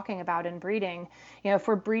be talking about in breeding? If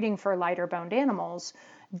we're breeding for lighter boned animals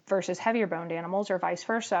versus heavier boned animals or vice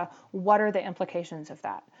versa, what are the implications of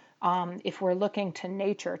that? If we're looking to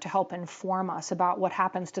nature to help inform us about what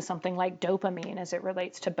happens to something like dopamine as it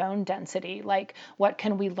relates to bone density, like what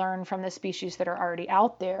can we learn from the species that are already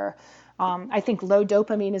out there? I think low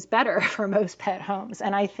dopamine is better for most pet homes.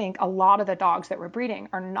 And I think a lot of the dogs that we're breeding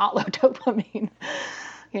are not low dopamine,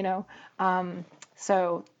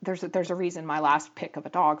 So there's a reason my last pick of a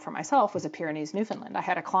dog for myself was a Pyrenees Newfoundland. I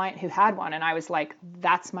had a client who had one, and I was like,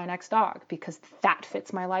 that's my next dog because that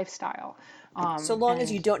fits my lifestyle. So long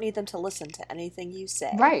as you And don't need them to listen to anything you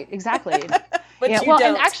say. right, exactly. Yeah, But you well,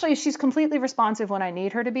 and don't. actually, she's completely responsive when I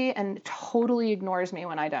need her to be, and totally ignores me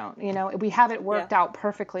when I don't. We have it Yeah. worked out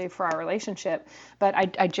perfectly for our relationship. But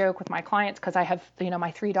I joke with my clients because I have,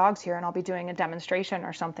 my 3 dogs here, and I'll be doing a demonstration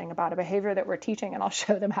or something about a behavior that we're teaching, and I'll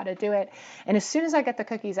show them how to do it. And as soon as I get the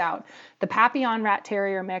cookies out, the Papillon Rat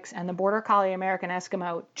Terrier mix and the Border Collie American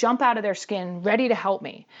Eskimo jump out of their skin, ready to help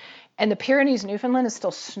me. And the Pyrenees Newfoundland is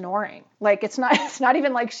still snoring. Like it's not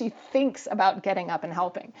even like she thinks about getting up and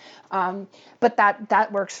helping. But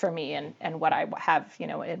that works for me and what I have, in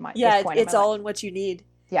this Yeah, point in my it's life. all in what you need.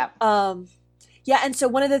 Yeah. Um, yeah, and so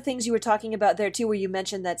one of the things you were talking about there too, where you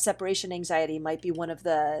mentioned that separation anxiety might be one of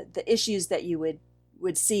the issues that you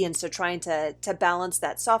would see, and so trying to balance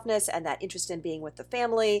that softness and that interest in being with the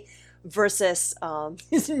family versus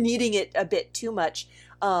needing it a bit too much.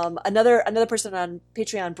 Another person on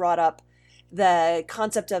Patreon brought up the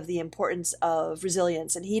concept of the importance of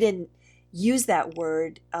resilience, and he didn't use that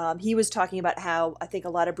word. He was talking about how I think a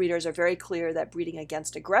lot of breeders are very clear that breeding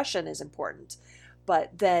against aggression is important,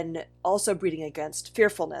 but then also breeding against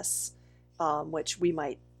fearfulness, which we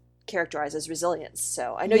might characterize as resilience.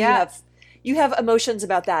 So I know Yeah. you have emotions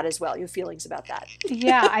about that as well. You have feelings about that.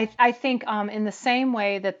 Yeah, I think in the same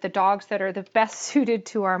way that the dogs that are the best suited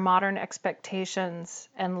to our modern expectations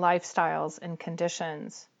and lifestyles and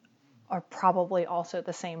conditions are probably also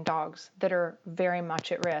the same dogs that are very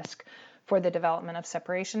much at risk for the development of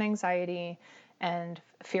separation anxiety and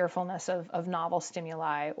fearfulness of novel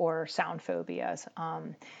stimuli or sound phobias.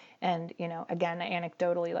 And again,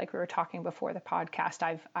 anecdotally, like we were talking before the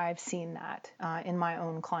podcast, I've seen that in my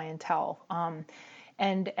own clientele.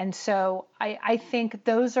 And so I think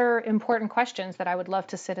those are important questions that I would love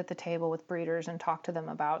to sit at the table with breeders and talk to them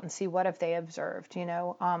about and see what have they observed.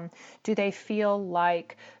 Do they feel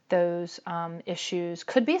like those issues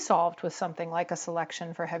could be solved with something like a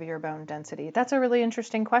selection for heavier bone density? That's a really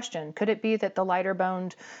interesting question. Could it be that the lighter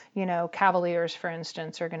boned, Cavaliers, for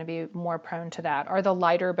instance, are going to be more prone to that? Are the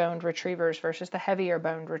lighter boned retrievers versus the heavier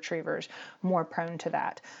boned retrievers more prone to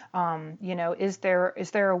that? Is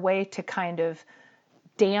there a way to kind of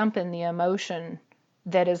dampen the emotion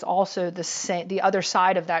that is also the other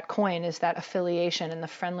side of that coin is that affiliation and the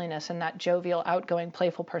friendliness and that jovial, outgoing,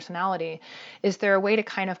 playful personality? Is there a way to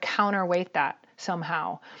kind of counterweight that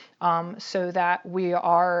somehow, so that we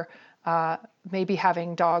are maybe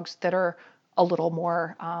having dogs that are a little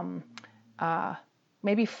more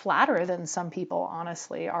maybe flatter than some people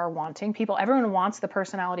honestly are wanting? Everyone wants the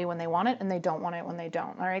personality when they want it, and they don't want it when they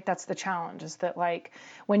don't. All right, that's the challenge, is that like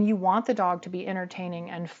when you want the dog to be entertaining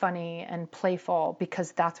and funny and playful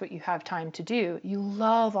because that's what you have time to do, you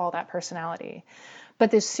love all that personality.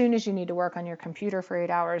 But as soon as you need to work on your computer for 8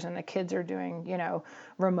 hours and the kids are doing,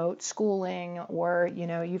 remote schooling, or,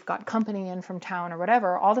 you've got company in from town or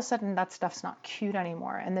whatever, all of a sudden that stuff's not cute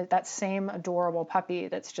anymore. And that same adorable puppy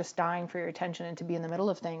that's just dying for your attention and to be in the middle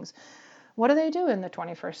of things, what do they do in the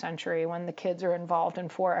 21st century when the kids are involved in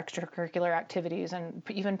 4 extracurricular activities? And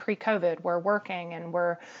even pre-COVID, we're working and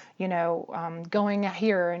we're, going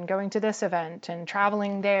here and going to this event and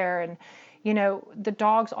traveling there. And, the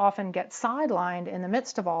dogs often get sidelined in the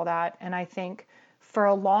midst of all that. And I think for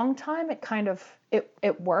a long time,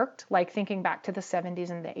 it worked, like thinking back to the 70s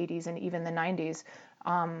and the 80s and even the 90s.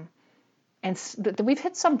 We've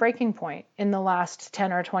hit some breaking point in the last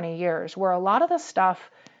 10 or 20 years where a lot of the stuff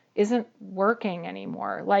isn't working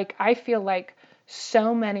anymore. Like, I feel like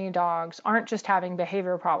so many dogs aren't just having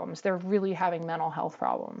behavior problems, they're really having mental health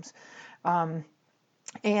problems.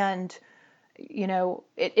 And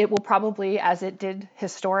it will probably, as it did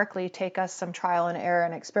historically, take us some trial and error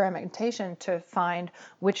and experimentation to find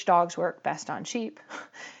which dogs work best on sheep.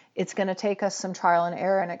 It's going to take us some trial and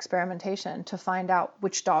error and experimentation to find out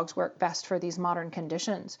which dogs work best for these modern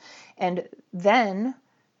conditions. And then,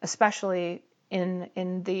 especially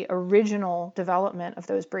in the original development of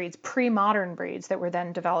those breeds, pre-modern breeds that were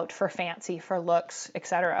then developed for fancy, for looks,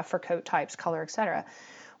 etc., for coat types, color, etc.,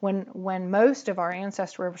 when most of our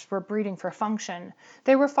ancestors were breeding for function,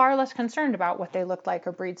 they were far less concerned about what they looked like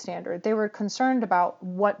or breed standard. They were concerned about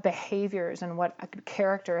what behaviors and what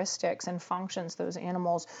characteristics and functions those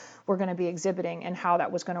animals were going to be exhibiting and how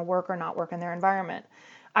that was going to work or not work in their environment.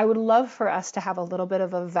 I would love for us to have a little bit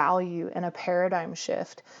of a value and a paradigm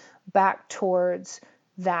shift back towards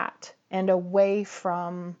that and away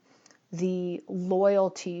from the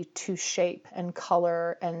loyalty to shape and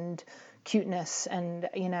color and cuteness. And,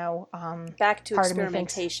 Back to part of me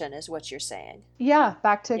thinks, experimentation is what you're saying. yeah,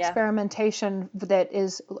 back to Yeah. experimentation that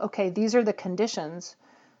is, okay, these are the conditions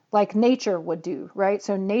like nature would do, right?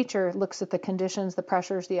 So nature looks at the conditions, the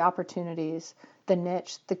pressures, the opportunities, the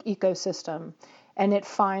niche, the ecosystem, and it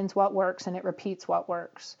finds what works and it repeats what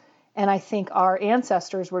works. And I think our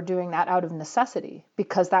ancestors were doing that out of necessity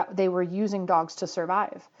because that they were using dogs to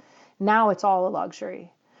survive. Now it's all a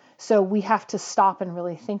luxury. So we have to stop and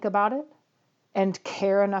really think about it and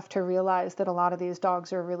care enough to realize that a lot of these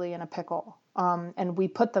dogs are really in a pickle. And we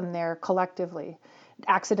put them there collectively,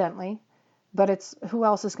 accidentally, but it's who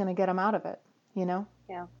else is going to get them out of it, you know?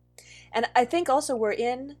 Yeah. And I think also we're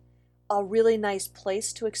in a really nice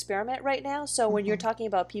place to experiment right now. So when you're Mm-hmm. talking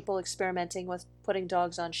about people experimenting with putting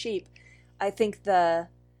dogs on sheep, I think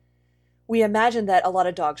we imagine that a lot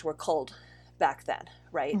of dogs were culled back then,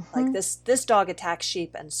 right? Like Mm-hmm. this dog attacks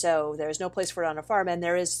sheep, and so there's no place for it on a farm, and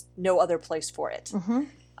there is no other place for it. Mm-hmm.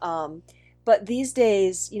 Um, but these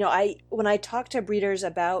days, I when I talk to breeders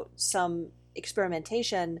about some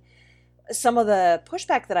experimentation, some of the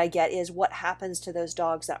pushback that I get is what happens to those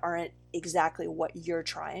dogs that aren't exactly what you're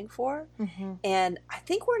trying for. Mm-hmm. And I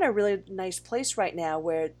think we're in a really nice place right now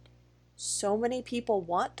where so many people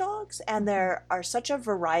want dogs, and Mm-hmm. there are such a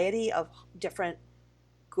variety of different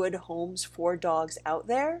good homes for dogs out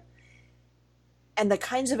there. And the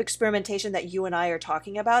kinds of experimentation that you and I are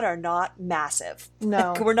talking about are not massive. Like,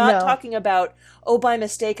 No, we're not no. talking about, oh, by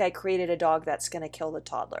mistake, I created a dog that's going to kill the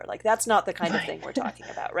toddler. Like, that's not the kind of Right. thing we're talking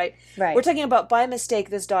about, right? We're Right. talking about, by mistake,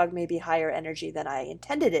 this dog may be higher energy than I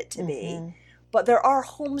intended it to be. Mm-hmm. But there are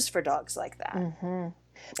homes for dogs like that. Mm-hmm.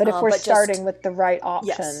 But if we're But just, starting with the right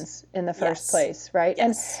yes, options in the first yes, place, right? And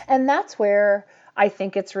yes. and that's where I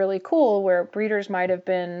think it's really cool where breeders might have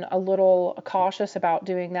been a little cautious about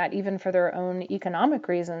doing that even for their own economic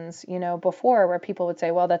reasons, before where people would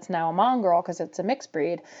say, well, that's now a mongrel because it's a mixed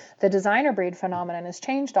breed. The designer breed phenomenon has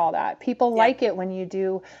changed all that. People Yeah. like it when you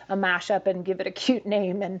do a mashup and give it a cute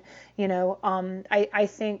name. And, I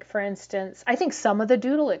think, for instance, I think some of the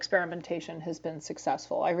doodle experimentation has been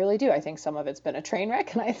successful. I really do. I think some of it's been a train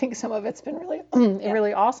wreck, and I think some of it's been really, Yeah.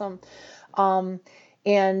 really awesome. Um,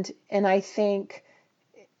 and I think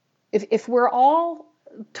if we're all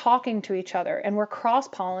talking to each other and we're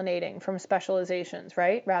cross-pollinating from specializations,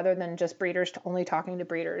 right? Rather than just breeders only talking to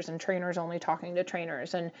breeders and trainers only talking to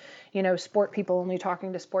trainers and, sport people only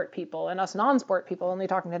talking to sport people and us non-sport people only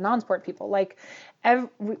talking to non-sport people. Like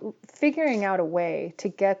figuring out a way to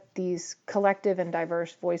get these collective and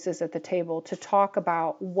diverse voices at the table to talk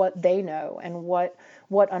about what they know and what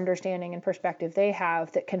understanding and perspective they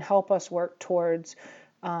have that can help us work towards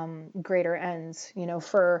greater ends,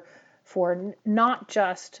 for not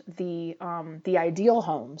just the ideal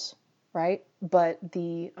homes, right, but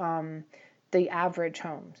the average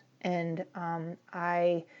homes. And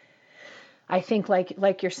I think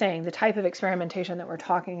like you're saying, the type of experimentation that we're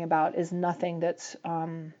talking about is nothing that's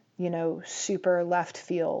super left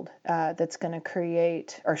field, that's going to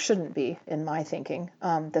create, or shouldn't be, in my thinking,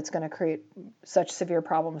 that's going to create such severe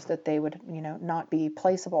problems that they would not be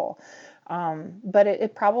placeable. But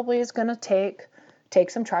it probably is going to take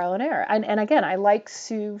some trial and error. And again, I like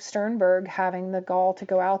Sue Sternberg having the gall to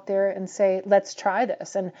go out there and say, let's try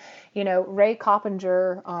this. And, Ray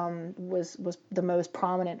Coppinger was the most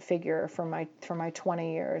prominent figure for my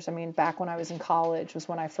 20 years. I mean, back when I was in college was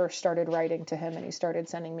when I first started writing to him, and he started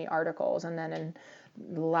sending me articles. And then in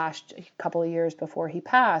the last couple of years before he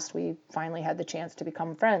passed, we finally had the chance to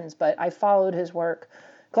become friends. But I followed his work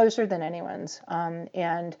closer than anyone's.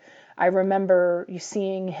 And I remember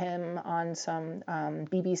seeing him on some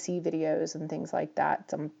BBC videos and things like that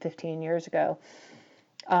some 15 years ago,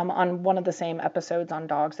 on one of the same episodes on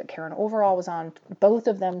dogs that Karen Overall was on, both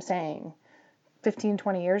of them saying 15,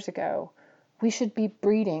 20 years ago, we should be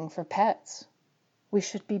breeding for pets. We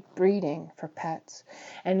should be breeding for pets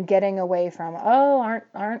and getting away from, oh,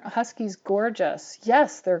 aren't huskies gorgeous?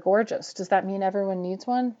 Yes, they're gorgeous. Does that mean everyone needs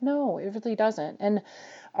one? No, it really doesn't. And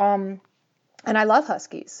I love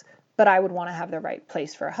huskies, but I would want to have the right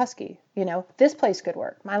place for a husky. This place could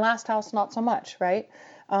work. My last house, not so much, right?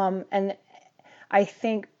 And I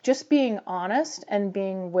think just being honest and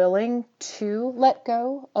being willing to let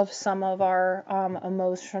go of some of our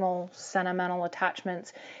emotional, sentimental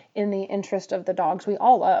attachments in the interest of the dogs we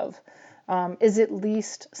all love, is at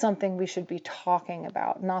least something we should be talking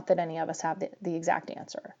about. Not that any of us have the exact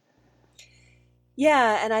answer.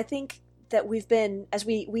 Yeah, and I think that we've been, as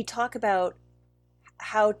we talk about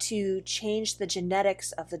how to change the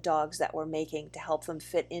genetics of the dogs that we're making to help them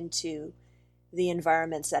fit into the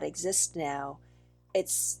environments that exist now,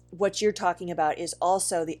 it's what you're talking about is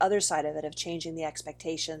also the other side of it, of changing the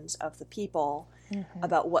expectations of the people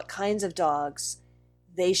about what kinds of dogs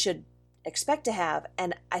they should expect to have.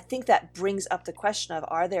 And I think that brings up the question of,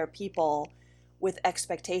 are there people with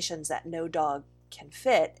expectations that no dog can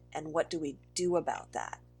fit, and what do we do about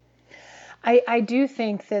that? I do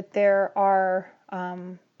think that there are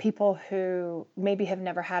people who maybe have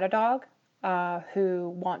never had a dog, who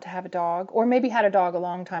want to have a dog, or maybe had a dog a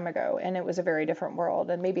long time ago and it was a very different world,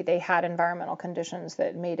 and maybe they had environmental conditions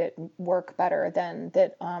that made it work better than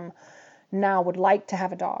that, now would like to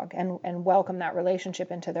have a dog and welcome that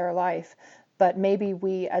relationship into their life. But maybe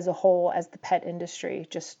we as a whole, as the pet industry,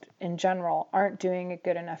 just in general, aren't doing a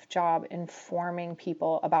good enough job informing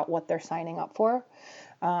people about what they're signing up for.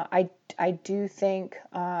 I do think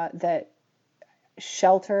that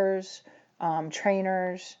shelters,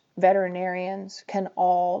 trainers, veterinarians can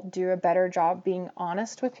all do a better job being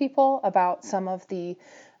honest with people about some of the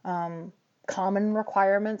common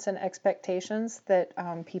requirements and expectations that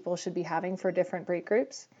people should be having for different breed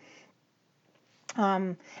groups.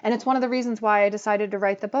 And it's one of the reasons why I decided to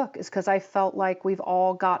write the book, is because I felt like we've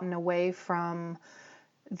all gotten away from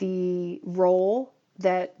the role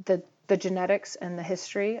that the genetics and the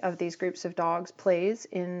history of these groups of dogs plays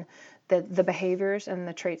in the behaviors and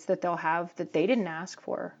the traits that they'll have that they didn't ask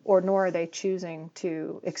for, or nor are they choosing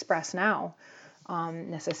to express now,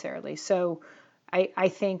 necessarily. So I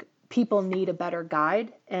think people need a better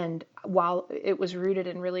guide. And while it was rooted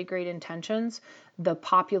in really great intentions, the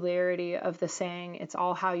popularity of the saying, "it's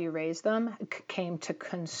all how you raise them," came to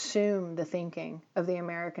consume the thinking of the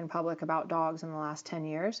American public about dogs in the last 10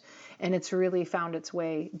 years. And it's really found its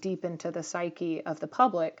way deep into the psyche of the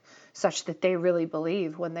public, such that they really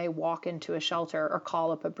believe when they walk into a shelter or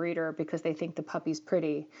call up a breeder because they think the puppy's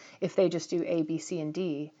pretty, if they just do A, B, C, and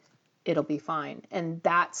D, it'll be fine. And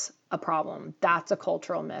that's a problem. That's a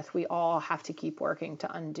cultural myth we all have to keep working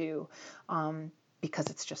to undo,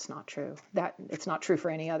 because it's just not true. That it's not true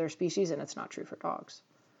for any other species, and it's not true for dogs.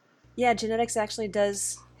 Yeah, genetics actually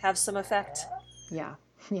does have some effect. Yeah,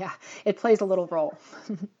 yeah, it plays a little role.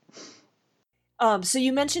 So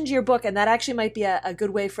you mentioned your book, and that actually might be a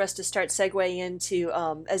good way for us to start segueing into,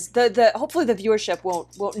 as the hopefully the viewership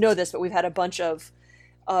won't know this, but we've had a bunch of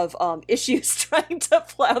issues trying to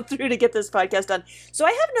plow through to get this podcast done. So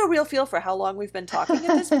I have no real feel for how long we've been talking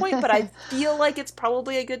at this point, but I feel like it's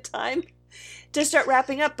probably a good time to start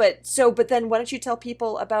wrapping up. But then why don't you tell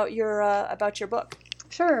people about your book?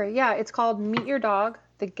 Sure, yeah, it's called Meet Your Dog,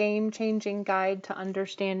 the Game-Changing Guide to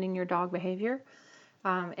Understanding Your Dog Behavior.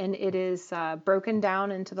 And it is broken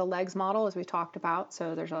down into the legs model, as we talked about.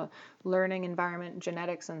 So there's a learning, environment,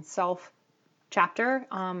 genetics, and self chapter.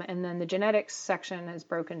 And then the genetics section is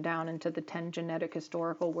broken down into the 10 genetic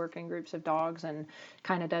historical working groups of dogs, and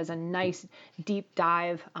kind of does a nice deep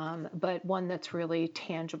dive, but one that's really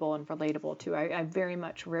tangible and relatable too. I very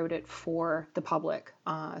much wrote it for the public,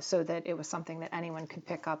 so that it was something that anyone could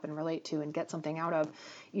pick up and relate to and get something out of,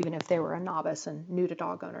 even if they were a novice and new to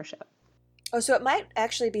dog ownership. Oh, so it might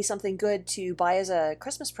actually be something good to buy as a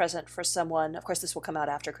Christmas present for someone. Of course, this will come out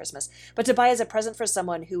after Christmas, but to buy as a present for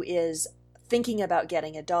someone who is thinking about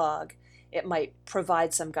getting a dog. It might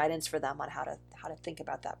provide some guidance for them on how to think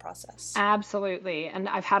about that process. Absolutely. And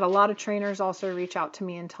I've had a lot of trainers also reach out to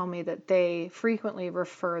me and tell me that they frequently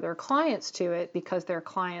refer their clients to it because their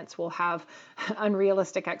clients will have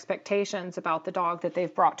unrealistic expectations about the dog that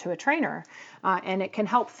they've brought to a trainer. And it can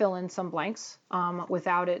help fill in some blanks,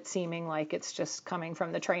 without it seeming like it's just coming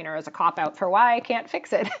from the trainer as a cop out for why I can't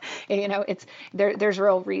fix it. There's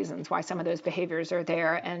real reasons why some of those behaviors are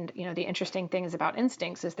there. And, the interesting thing is about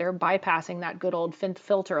instincts is they're bypassing that good old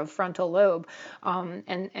filter of frontal lobe.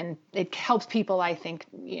 And it helps people, I think,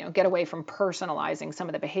 get away from personalizing some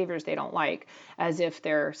of the behaviors they don't like as if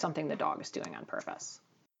they're something the dog is doing on purpose.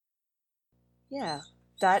 Yeah,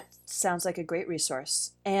 that sounds like a great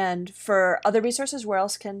resource. And for other resources, where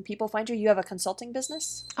else can people find you? You have a consulting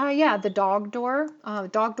business? Yeah, the Dog Door,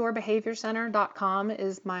 dogdoorbehaviorcenter.com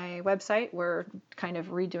is my website. We're kind of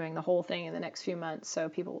redoing the whole thing in the next few months, so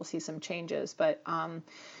people will see some changes. But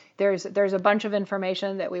there's a bunch of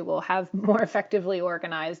information that we will have more effectively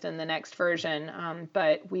organized in the next version.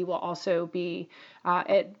 But we will also be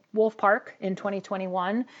at Wolf Park in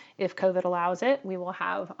 2021, if COVID allows it. We will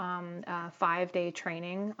have a 5-day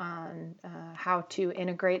training on how to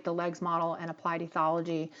integrate the legs model and applied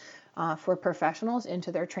ethology for professionals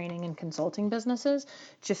into their training and consulting businesses,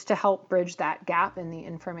 just to help bridge that gap in the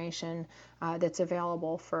information that's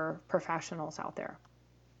available for professionals out there.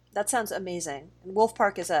 That sounds amazing. And Wolf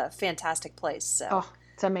Park is a fantastic place. So. Oh,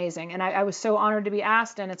 It's amazing. And I was so honored to be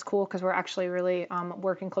asked, and it's cool because we're actually really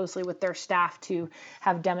working closely with their staff to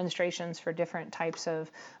have demonstrations for different types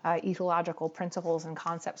of ethological principles and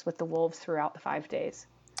concepts with the wolves throughout the 5 days.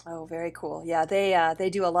 Oh, very cool. Yeah, they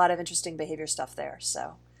do a lot of interesting behavior stuff there.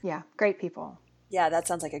 So Yeah, great people. yeah, that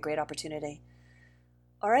sounds like a great opportunity.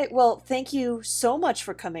 All right. Well, thank you so much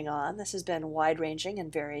for coming on. This has been wide-ranging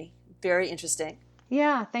and very, very interesting.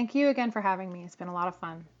 Yeah, thank you again for having me. It's been a lot of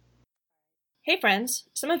fun. Hey friends,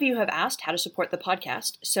 some of you have asked how to support the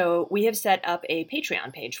podcast, so we have set up a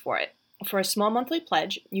Patreon page for it. For a small monthly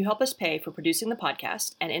pledge, you help us pay for producing the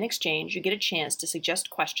podcast, and in exchange, you get a chance to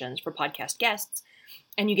suggest questions for podcast guests,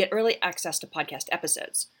 and you get early access to podcast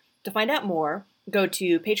episodes. To find out more, go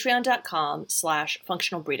to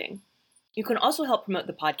patreon.com/functionalbreeding. You can also help promote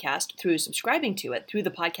the podcast through subscribing to it through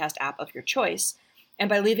the podcast app of your choice, and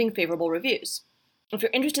by leaving favorable reviews. If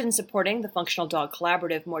you're interested in supporting the Functional Dog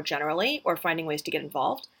Collaborative more generally, or finding ways to get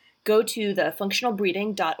involved, go to the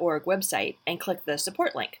functionalbreeding.org website and click the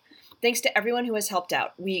support link. Thanks to everyone who has helped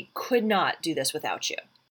out. We could not do this without you.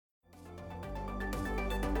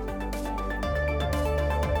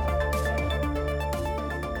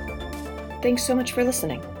 Thanks so much for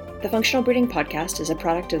listening. The Functional Breeding Podcast is a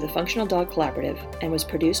product of the Functional Dog Collaborative and was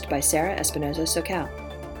produced by Sarah Espinoza-Socal.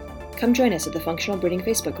 Come join us at the Functional Breeding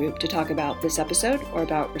Facebook group to talk about this episode or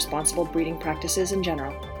about responsible breeding practices in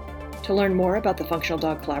general. To learn more about the Functional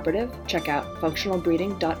Dog Collaborative, check out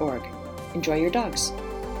functionalbreeding.org. Enjoy your dogs.